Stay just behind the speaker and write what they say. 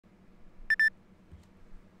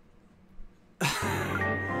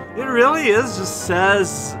It really is, just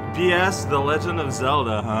says BS The Legend of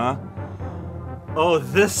Zelda, huh? Oh,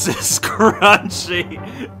 this is crunchy.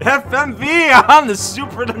 FMV on the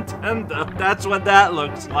Super Nintendo. That's what that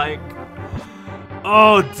looks like.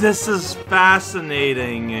 Oh, this is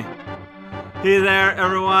fascinating. Hey there,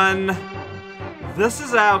 everyone. This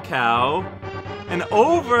is Cow. And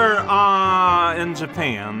over in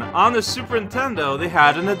Japan, on the Super Nintendo, they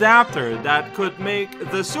had an adapter that could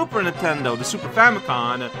make the Super Nintendo, the Super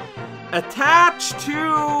Famicom, attached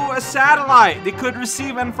to a satellite. They could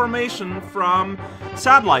receive information from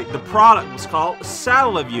satellite. The product was called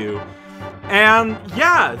Satellaview. And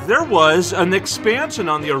yeah, there was an expansion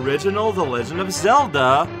on the original The Legend of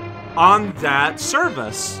Zelda on that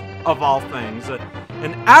service, of all things.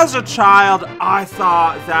 And as a child, I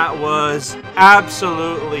thought that was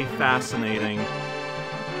absolutely fascinating.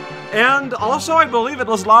 And also, I believe it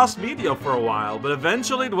was lost media for a while, but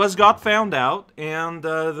eventually it got found out, and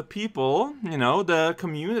the people, you know, the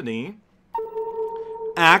community,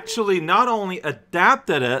 actually not only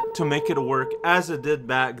adapted it to make it work as it did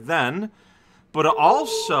back then, but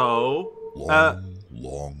also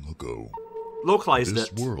long ago, localized it.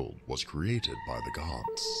 This world was created by the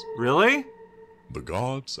gods. Really? The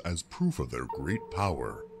gods, as proof of their great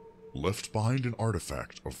power, left behind an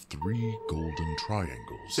artifact of 3 golden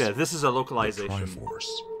triangles. So yeah, this is a localization. The Triforce.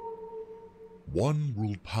 1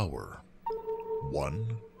 ruled power,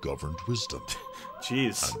 1 governed wisdom,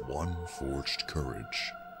 Jeez. and 1 forged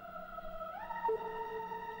courage.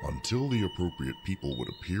 Until the appropriate people would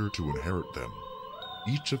appear to inherit them,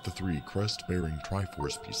 each of the 3 crest-bearing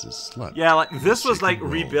Triforce pieces slept. Yeah, like this was sacred like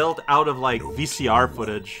realm rebuilt out of like no VCR king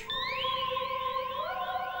footage.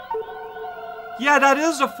 Yeah, that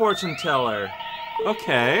is a fortune teller.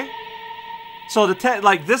 Okay. So the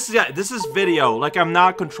this is video. Like I'm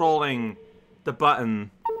not controlling the button.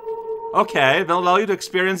 Okay, they'll allow you to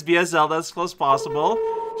experience BS Zelda as close as possible.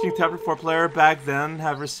 You can tap it for player back then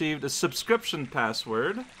have received a subscription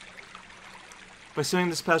password. By suing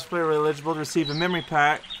this past player were eligible to receive a memory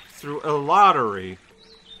pack through a lottery.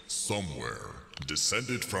 Somewhere,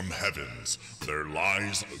 descended from heavens, there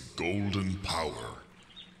lies a golden power.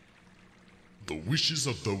 The wishes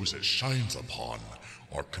of those it shines upon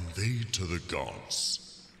are conveyed to the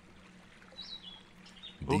gods.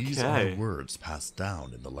 These are words passed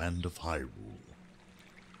down in the land of Hyrule.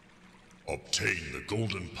 Obtain the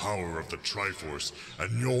golden power of the Triforce,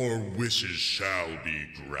 and your wishes shall be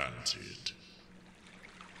granted.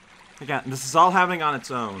 Again, this is all happening on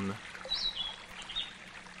its own.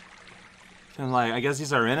 And like, I guess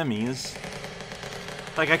these are enemies.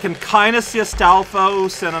 Like, I can kind of see a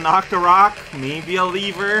Stalfos and an Octorok, maybe a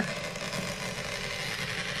Lever.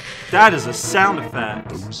 That is a sound effect.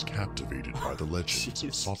 Those captivated by the legends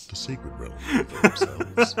sought the sacred realm for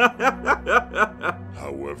themselves.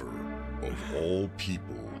 However, of all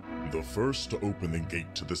people, the first to open the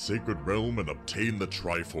gate to the sacred realm and obtain the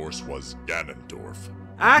Triforce was Ganondorf,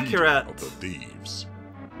 accurate, leader of the thieves.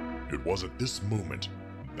 It was at this moment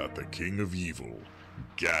that the king of evil,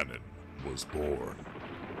 Ganon, was born.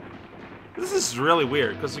 This is really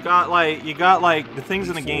weird because you got like the things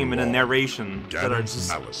in the game and a narration that are just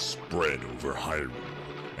malice spread over Hyrule,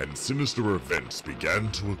 and sinister events began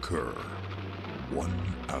to occur, one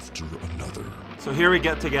after another. So here we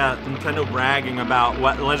get Nintendo bragging about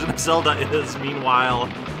what Legend of Zelda is. Meanwhile,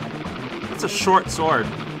 it's a short sword.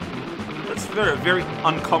 That's a very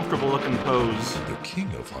uncomfortable looking pose. The king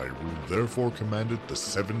of Hyrule therefore commanded the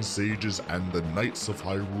 7 sages and the knights of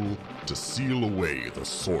Hyrule to seal away the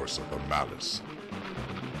source of the malice.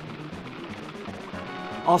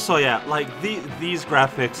 Also, yeah, like these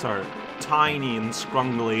graphics are tiny and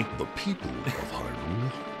scrungly. The people of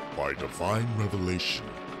Hyrule, by divine revelation,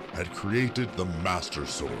 had created the Master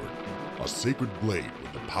Sword, a sacred blade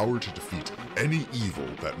with the power to defeat any evil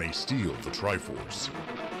that may steal the Triforce.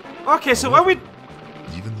 Okay, so what we...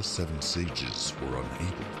 Even the 7 sages were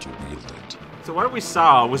unable to wield it. So what we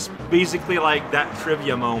saw was basically like that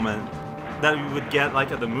trivia moment that we would get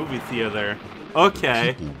like at the movie theater.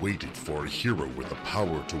 Okay. People waited for a hero with the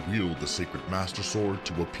power to wield the sacred Master Sword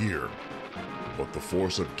to appear. But the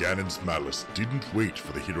force of Ganon's malice didn't wait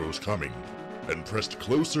for the hero's coming, and pressed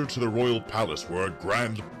closer to the royal palace where a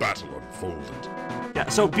grand battle unfolded. Yeah,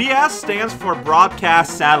 so BS stands for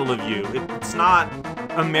Broadcast Satellaview. It's not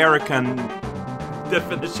American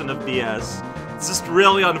definition of BS. It's just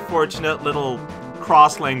really unfortunate little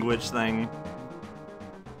cross-language thing.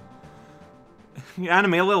 You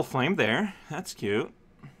animate a little flame there. That's cute.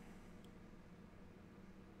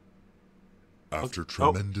 After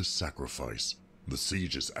tremendous sacrifice, the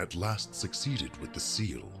sages at last succeeded with the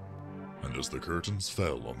seal. And as the curtains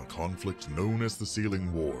fell on the conflict known as the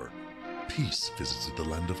Sealing War, peace visited the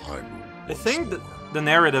land of Hyrule. I think that the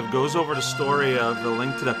narrative goes over the story of A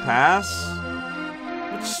Link to the Past,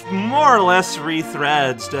 which more or less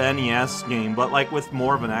rethreads the NES game, but like with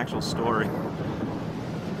more of an actual story.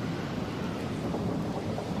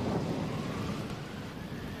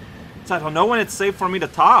 So I don't know when it's safe for me to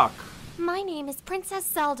talk. My name is Princess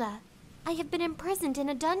Zelda. I have been imprisoned in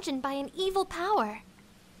a dungeon by an evil power.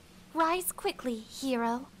 Rise quickly,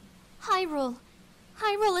 hero. Hyrule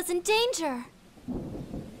is in danger.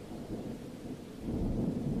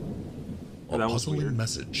 A puzzling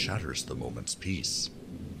message shatters the moment's peace.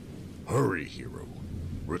 Hurry, hero.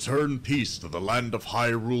 Return peace to the land of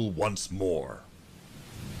Hyrule once more.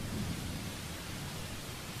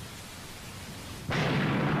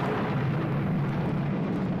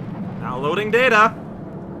 Now loading data.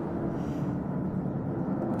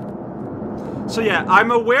 So yeah,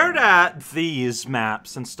 I'm aware that these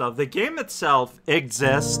maps and stuff, the game itself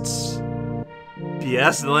exists.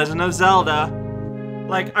 P.S. The Legend of Zelda.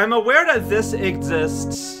 Like, I'm aware that this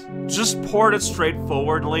exists, just ported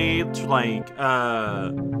straightforwardly to like,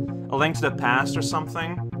 A Link to the Past or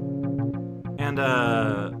something. And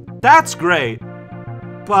that's great.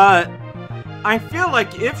 But I feel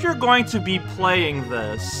like if you're going to be playing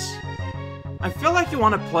this, I feel like you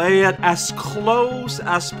want to play it as close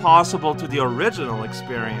as possible to the original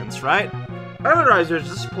experience, right? Otherwise, you're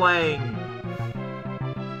just playing,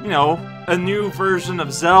 you know, a new version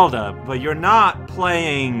of Zelda, but you're not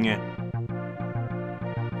playing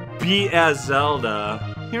BS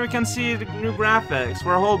Zelda. Here we can see the new graphics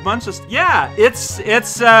for a whole bunch of yeah, it's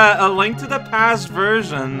a Link to the Past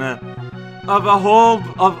version of a whole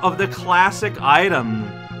of the classic item.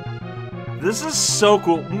 This is so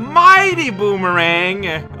cool. Mighty Boomerang!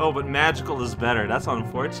 Oh, but magical is better. That's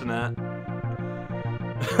unfortunate.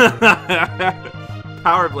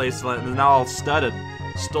 Power Bracelet is now all studded.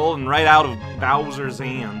 Stolen right out of Bowser's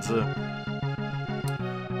hands.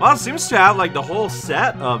 Well, it seems to have like the whole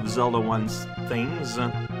set of Zelda 1's things.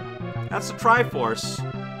 That's the Triforce.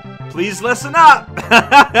 Please listen up!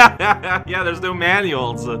 Yeah, there's no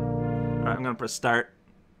manuals. Alright, I'm gonna press start.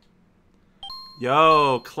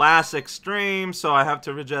 Yo, classic stream, so I have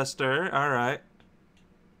to register. Alright.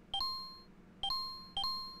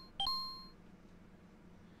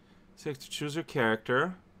 So you have to choose your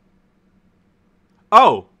character.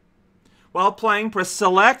 Oh! While playing, press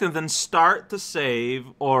select and then start to save,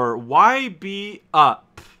 or YB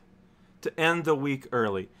up to end the week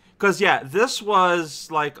early. Because, yeah, this was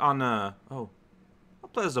like on a... Oh. I'll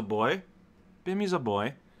play as a boy. Bimmy's a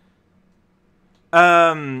boy.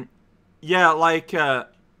 Yeah, like, oh,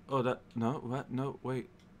 that, no, what, no, wait,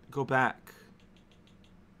 go back.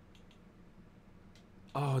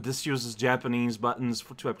 Oh, this uses Japanese buttons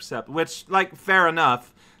to accept, which, like, fair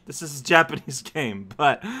enough. This is a Japanese game,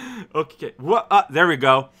 but, okay, what, there we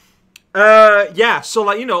go. Yeah, so,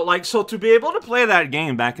 like, you know, like, so to be able to play that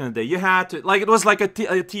game back in the day, you had to, like, it was like a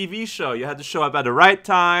TV show. You had to show up at the right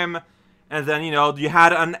time, and then, you know, you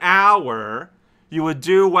had an hour. You would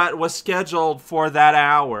do what was scheduled for that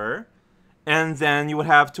hour. And then you would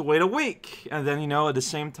have to wait a week. And then, you know, at the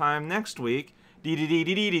same time next week.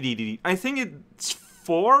 I think it's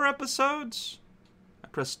 4 episodes? I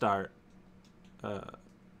press start. Oh,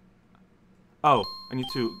 I need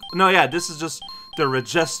to... No, yeah, this is just the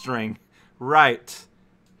registering. Right.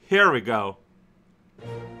 Here we go.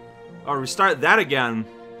 Oh, restart that again.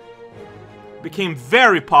 Became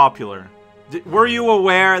very popular. Were you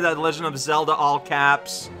aware that Legend of Zelda All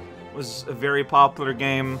Caps was a very popular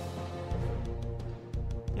game?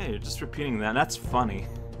 Yeah, you're just repeating that. That's funny.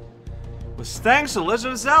 Was thanks to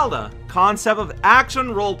Legend of Zelda, concept of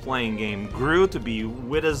action role-playing game grew to be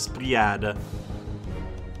widespread.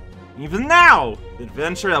 Even now, the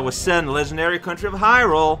adventure that was set in the legendary country of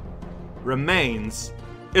Hyrule remains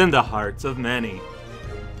in the hearts of many.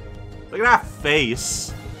 Look at that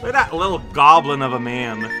face. Look at that little goblin of a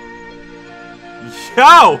man.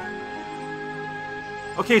 Yo!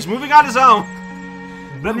 Okay, he's moving on his own.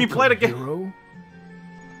 Let me play the game. Hero.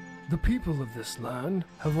 The people of this land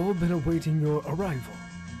have all been awaiting your arrival.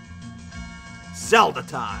 Zelda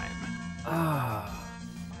time. Ah,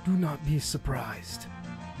 do not be surprised.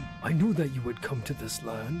 I knew that you would come to this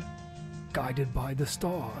land, guided by the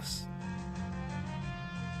stars.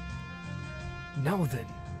 Now then,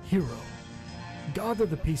 hero, gather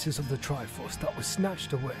the pieces of the Triforce that was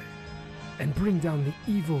snatched away, and bring down the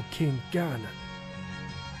evil King Ganon.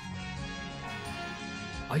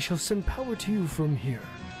 I shall send power to you from here.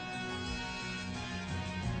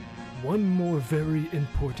 One more very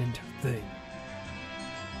important thing.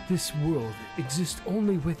 This world exists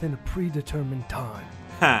only within a predetermined time.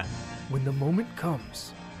 Ha. When the moment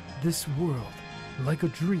comes, this world, like a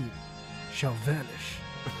dream, shall vanish.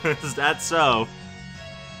 Is that so?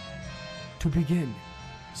 To begin,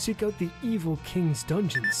 seek out the evil king's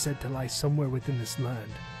dungeon said to lie somewhere within this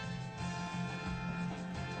land.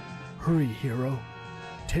 Hurry, hero.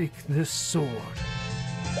 Take this sword.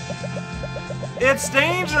 It's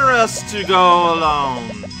dangerous to go alone.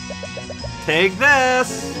 Take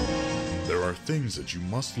this. There are things that you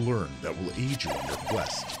must learn that will aid you in your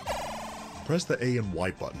quest. Press the A and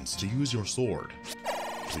Y buttons to use your sword.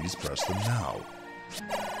 Please press them now.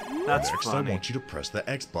 That's Next, funny. I want you to press the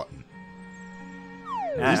X button.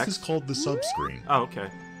 X? This is called the subscreen. Oh, okay.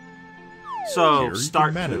 So, Here you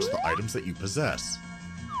start can manage to the items that you possess.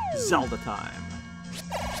 Zelda time.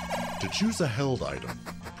 To choose a held item,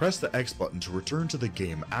 press the X button to return to the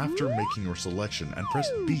game after making your selection and press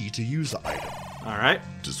B to use the item. Alright.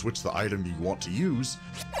 To switch the item you want to use,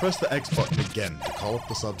 press the X button again to call up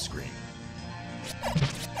the subscreen.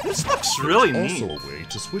 This looks really There's neat. also a way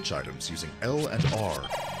to switch items using L and R.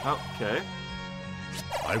 Okay.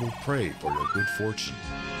 I will pray for your good fortune.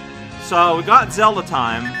 So, we got Zelda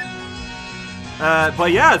time.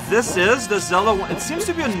 But yeah, this is the Zelda one. It seems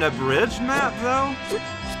to be an abridged map, though.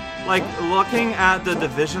 Like, looking at the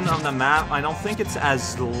division on the map, I don't think it's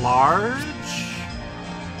as large.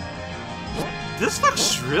 This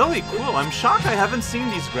looks really cool. I'm shocked I haven't seen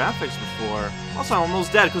these graphics before. Also, I'm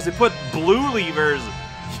almost dead because they put blue levers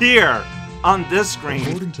here on this screen.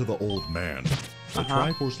 According to the old man, the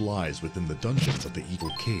Triforce lies within the dungeons of the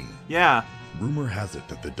Evil King. Yeah. Rumor has it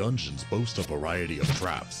that the dungeons boast a variety of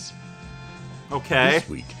traps. Okay. This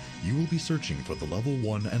week, you will be searching for the level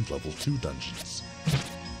 1 and level 2 dungeons.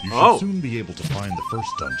 You should Oh. soon be able to find the first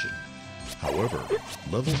dungeon. However,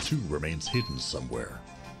 level 2 remains hidden somewhere.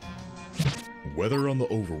 Whether on the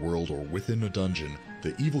overworld or within a dungeon,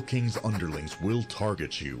 the Evil King's underlings will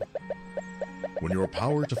target you. When your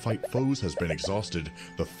power to fight foes has been exhausted,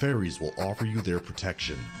 the fairies will offer you their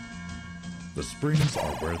protection. The springs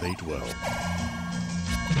are where they dwell.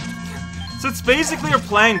 So it's basically you're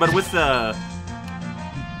playing, but with the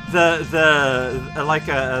like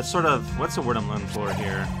a sort of, what's the word I'm looking for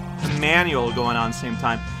here? A manual going on at the same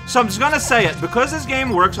time. So I'm just gonna say it, because this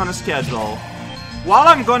game works on a schedule, while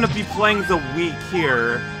I'm gonna be playing the week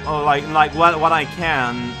here, or like what I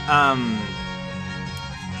can,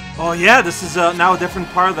 oh yeah, this is now a different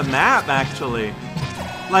part of the map, actually.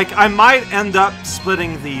 Like, I might end up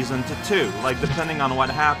splitting these into two, like, depending on what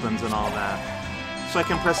happens and all that. So I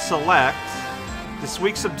can press select. This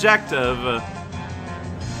week's objective,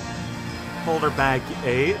 folder bag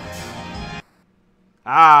 8.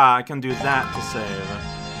 Ah, I can do that to save.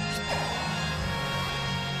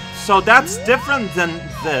 So that's different than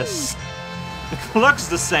this. It looks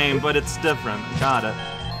the same, but it's different. Got it.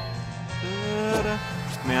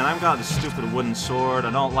 Man, I've got a stupid wooden sword.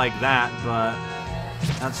 I don't like that, but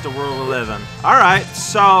that's the world we live in. Alright,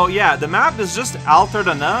 so yeah, the map is just altered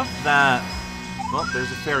enough that... Well,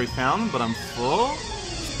 there's a fairy fountain, but I'm full.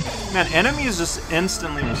 Man, enemies just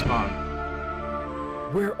instantly respawn.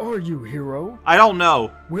 Where are you, hero? I don't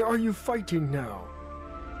know. Where are you fighting now?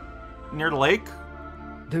 Near the lake?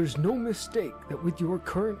 There's no mistake that with your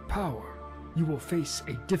current power, you will face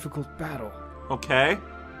a difficult battle. Okay.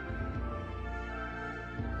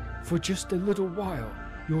 For just a little while,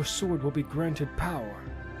 your sword will be granted power.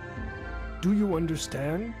 Do you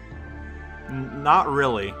understand? Not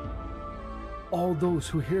really. All those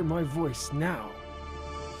who hear my voice now,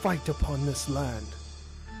 fight upon this land.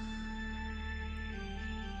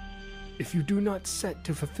 If you do not set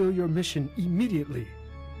to fulfill your mission immediately,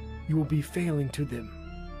 you will be failing to them.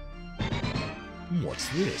 What's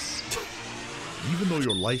this? Even though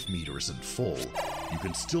your life meter isn't full, you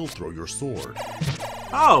can still throw your sword.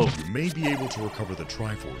 Oh! You may be able to recover the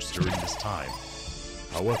Triforce during this time.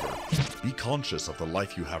 However, be conscious of the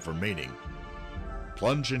life you have remaining.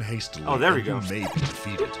 Plunge in hastily, Oh, there we and go. you may be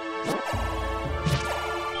defeated.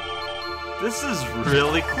 This is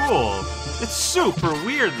really cool. It's super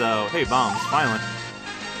weird, though. Hey, bombs, finally.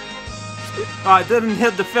 Oh, it didn't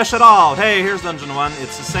hit the fish at all. Hey, here's Dungeon 1.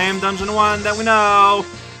 It's the same Dungeon 1 that we know.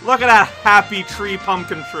 Look at that happy tree,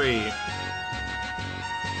 pumpkin tree.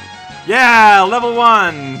 Yeah, level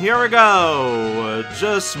 1. Here we go.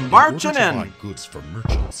 Just marching in order to in. buy goods from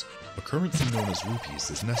merchants, a currency known as rupees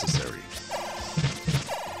is necessary.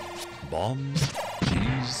 Bombs,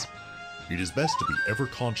 keys. It is best to be ever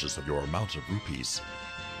conscious of your amount of rupees.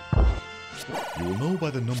 You will know by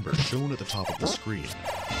the number shown at the top of the screen.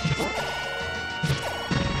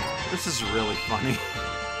 This is really funny.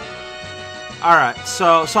 Alright,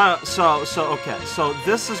 okay. So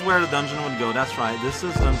this is where the dungeon would go. That's right. This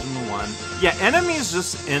is dungeon 1. Yeah, enemies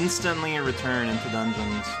just instantly return into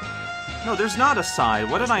dungeons. No, there's not a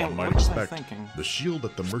side. What was I thinking? The shield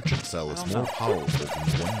at the merchant cell is more powerful than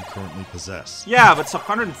the one you currently possess. Yeah, but it's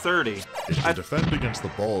 130. It can defend against the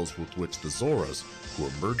balls with which the Zoras, who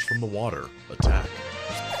emerge from the water, attack.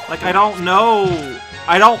 Like, I don't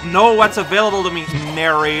know what's available to me,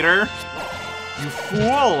 narrator. You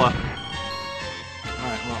fool.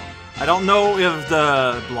 Alright, well, I don't know if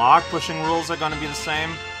the block pushing rules are gonna be the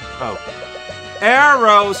same. Oh.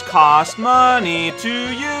 Arrows cost money to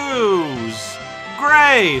use!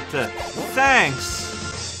 Great! Thanks!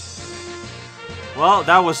 Well,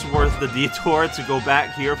 that was worth the detour to go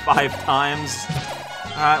back here 5 times.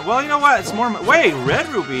 Well, you know what? It's more... Wait, red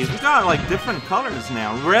rubies! We got, like, different colors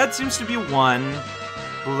now. Red seems to be 1.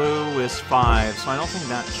 Blue is 5, so I don't think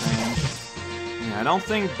that changed. Yeah, I don't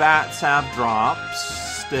think bats have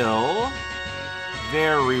drops. Still.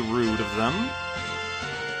 Very rude of them.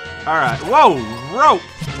 Alright, whoa! Rope!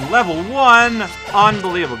 Level 1!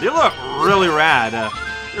 Unbelievable. They look really rad.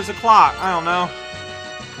 There's a clock. I don't know.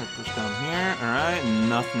 Try to push down here. Alright,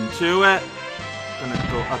 nothing to it. Gonna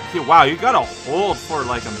go up here. Wow, you gotta hold for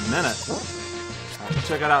like a minute. Alright,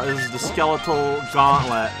 check it out. This is the skeletal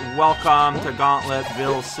gauntlet. Welcome to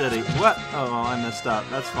Gauntletville City. What? Oh, well, I messed up.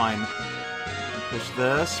 That's fine. Push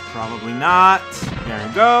this. Probably not. There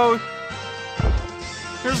we go.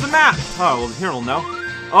 Here's the map. Oh, well, here we'll know.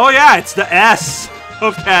 Oh yeah, it's the S!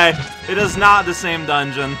 Okay, it is not the same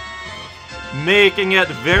dungeon. Making it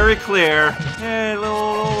very clear. Hey,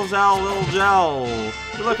 little gel.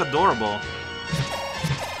 You look adorable.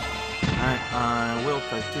 Alright, I will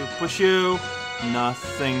try to push you.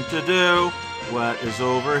 Nothing to do. What is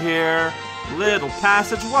over here? Little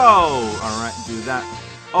passage. Whoa! Alright, do that.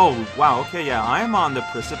 Oh, wow, okay, yeah, I'm on the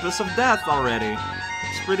precipice of death already.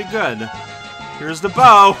 It's pretty good. Here's the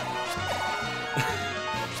bow.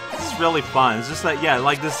 Really fun. It's just like, yeah,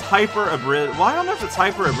 like this hyper abridged. Well, I don't know if it's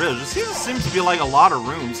hyper abridged. It seems to be like a lot of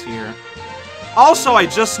rooms here. Also, I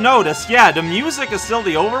just noticed, yeah, the music is still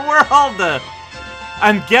the overworld.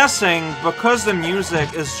 I'm guessing because the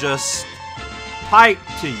music is just piped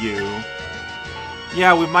to you.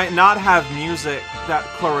 Yeah, we might not have music that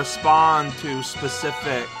correspond to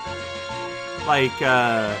specific, like,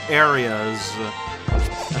 areas.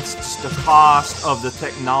 That's just the cost of the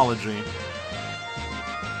technology.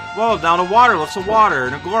 Whoa, now the water looks like water.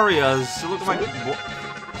 Nagoria's look like...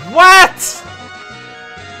 What?!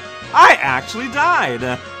 I actually died.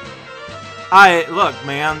 Look,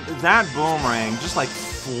 man, that boomerang just like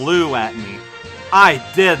flew at me. I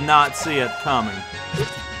did not see it coming.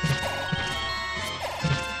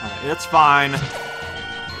 It's fine.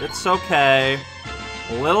 It's okay.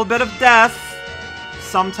 A little bit of death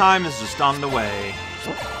sometime is just on the way.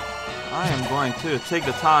 I am going to take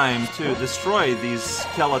the time to destroy these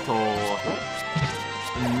skeletal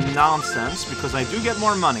nonsense because I do get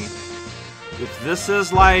more money. If this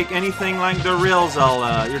is like anything like the real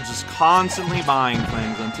Zelda, you're just constantly buying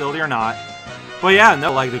things until you're not. But yeah,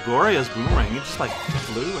 no, like the Goria's boomerang, it just like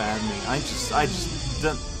flew at me. I just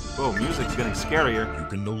didn't... Whoa, music's getting scarier. You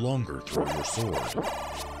can no longer throw your sword.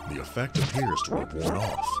 The effect appears to have worn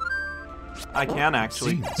off. I can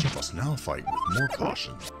actually. It seems you must now fight with more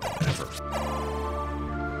caution than ever.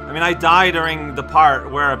 I mean, I died during the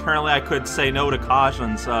part where apparently I could say no to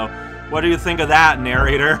caution, so what do you think of that,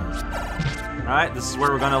 narrator? Alright, this is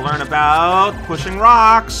where we're going to learn about pushing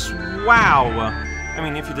rocks. Wow! I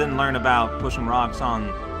mean, if you didn't learn about pushing rocks on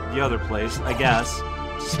the other place, I guess.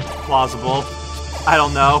 It's plausible. I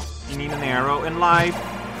don't know. You need an arrow in life.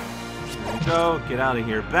 There we go. Get out of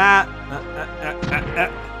here, bat.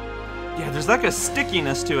 Yeah, there's like a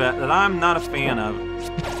stickiness to it that I'm not a fan of.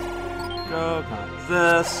 Go, got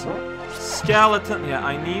this. Skeleton. Yeah,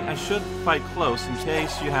 I should fight close in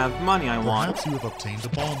case you have money I want. Perhaps you have obtained a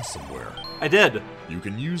bomb somewhere. I did. You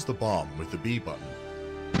can use the bomb with the B button.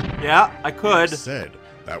 Yeah, I could. It's said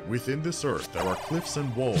that within this earth there are cliffs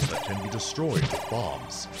and walls that can be destroyed with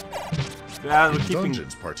bombs. Yeah, in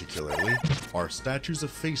dungeons particularly, are statues of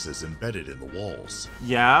faces embedded in the walls.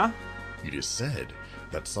 Yeah? It is said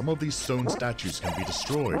that some of these stone statues can be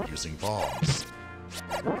destroyed using bombs.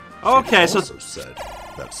 Okay, it's so... also said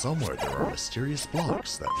that somewhere there are mysterious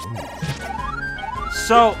blocks that move.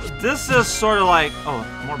 So, this is sort of like... Oh,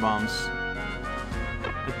 more bombs.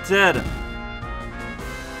 It did.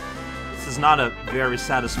 This is not a very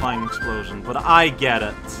satisfying explosion, but I get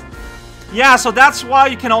it. Yeah, so that's why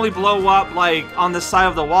you can only blow up, like, on the side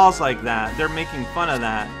of the walls like that. They're making fun of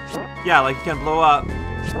that. Yeah, like, you can blow up...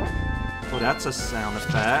 Oh, that's a sound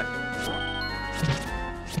effect.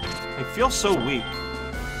 I feel so weak.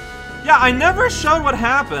 Yeah, I never showed what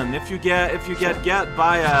happened if you get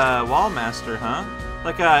by a wall master, huh?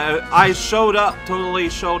 Like I showed up, totally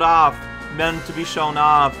showed off, meant to be shown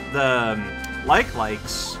off the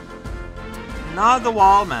likes, not the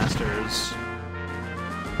wall masters.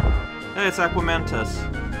 Hey, it's Aquamentus.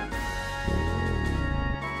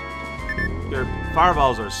 Your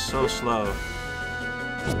fireballs are so slow.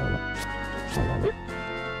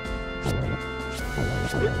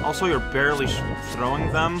 Also, you're barely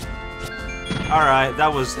throwing them. Alright,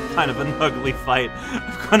 that was kind of an ugly fight.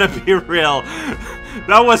 I'm gonna be real.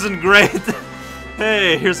 That wasn't great.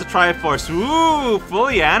 Hey, here's the Triforce. Ooh,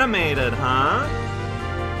 fully animated, huh?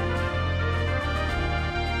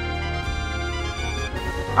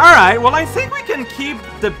 Alright, well I think we can keep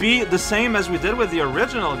the beat the same as we did with the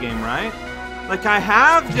original game, right? Like, I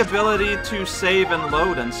have the ability to save and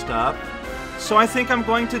load and stuff. So I think I'm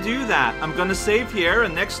going to do that. I'm gonna save here,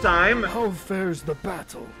 and next time... How fares the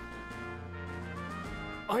battle?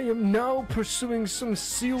 I am now pursuing some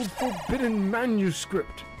sealed forbidden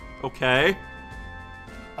manuscript. Okay.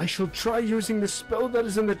 I shall try using the spell that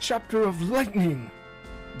is in the chapter of lightning.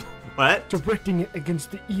 What? Directing it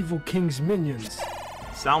against the evil king's minions.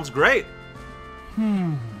 Sounds great.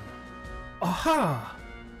 Aha!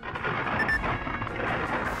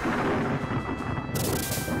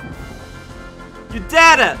 You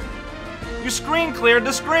did it! You screen cleared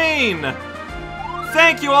the screen!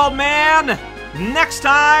 Thank you, old man! Next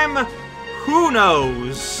time, who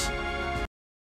knows?